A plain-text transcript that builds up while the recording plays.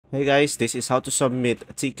Hey guys, this is how to submit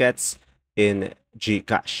tickets in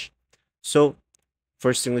GCash. So,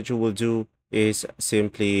 first thing that you will do is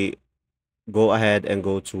simply go ahead and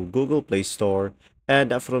go to Google Play Store,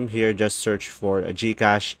 and from here just search for a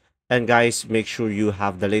GCash. And guys, make sure you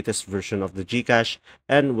have the latest version of the GCash,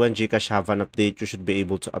 and when GCash have an update, you should be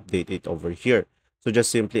able to update it over here. So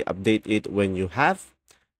just simply update it when you have,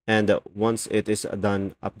 and once it is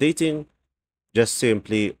done updating, just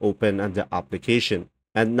simply open the application.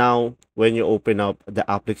 And now when you open up the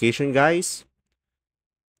application, guys,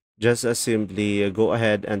 just simply go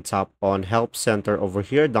ahead and tap on help center over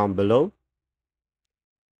here down below.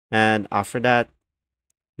 And after that,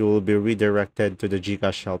 you will be redirected to the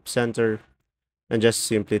GCash help center, and just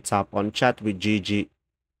simply tap on chat with GG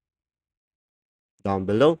down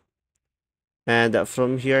below. And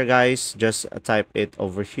from here, guys, just type it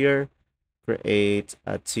over here, create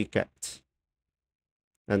a ticket,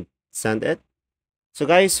 and send it. So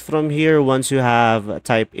guys, from here, once you have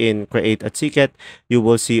typed in create a ticket, you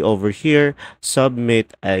will see over here,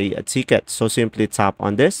 submit a ticket. So simply tap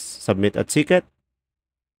on this, submit a ticket.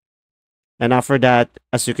 And after that,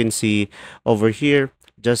 as you can see over here,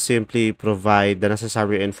 just simply provide the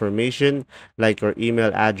necessary information like your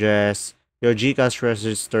email address, your GCash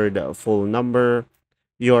registered phone number,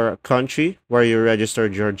 your country where you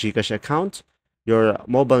registered your GCash account, your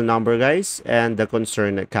mobile number, guys, and the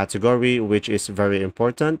concerned category, which is very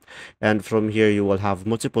important. And from here, you will have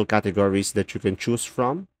multiple categories that you can choose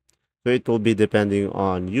from. So it will be depending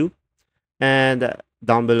on you. And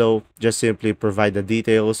down below, just simply provide the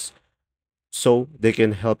details so they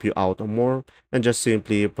can help you out more, and just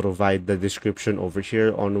simply provide the description over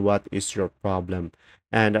here on what is your problem.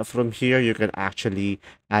 And from here you can actually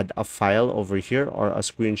add a file over here or a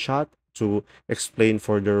screenshot to explain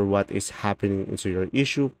further what is happening into your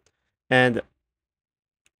issue. And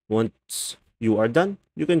once you are done,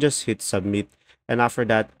 you can just hit submit, and after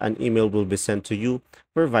that an email will be sent to you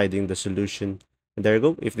providing the solution. And there you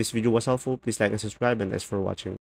go. If this video was helpful, please like and subscribe, and thanks for watching.